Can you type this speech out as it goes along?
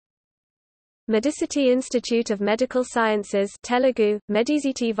MediCiti Institute of Medical Sciences Telugu,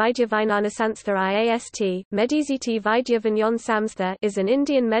 MediCiti Vaidya Vijnana Samstha IAST, MediCiti Vaidya Vignan Samstha is an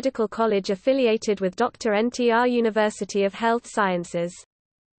Indian medical college affiliated with Dr. NTR University of Health Sciences.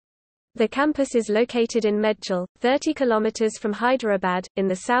 The campus is located in Medchal, 30 km from Hyderabad, in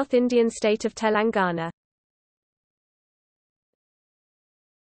the South Indian state of Telangana.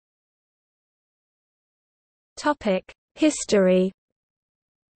 History.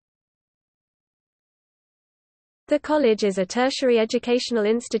 The college is a tertiary educational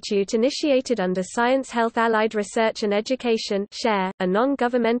institute initiated under Science Health Allied Research and Education (SHARE), a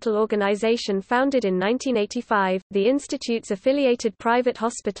non-governmental organization founded in 1985. The institute's affiliated private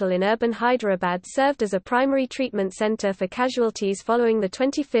hospital in urban Hyderabad served as a primary treatment center for casualties following the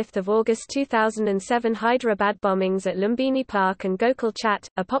 25th of August 2007 Hyderabad bombings at Lumbini Park and Gokul Chat,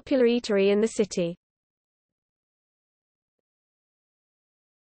 a popular eatery in the city.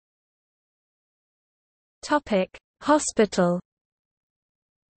 Hospital.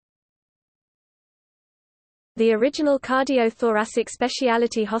 The original cardiothoracic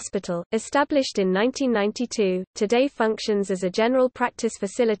specialty hospital, established in 1992, today functions as a general practice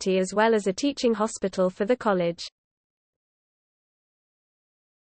facility as well as a teaching hospital for the college.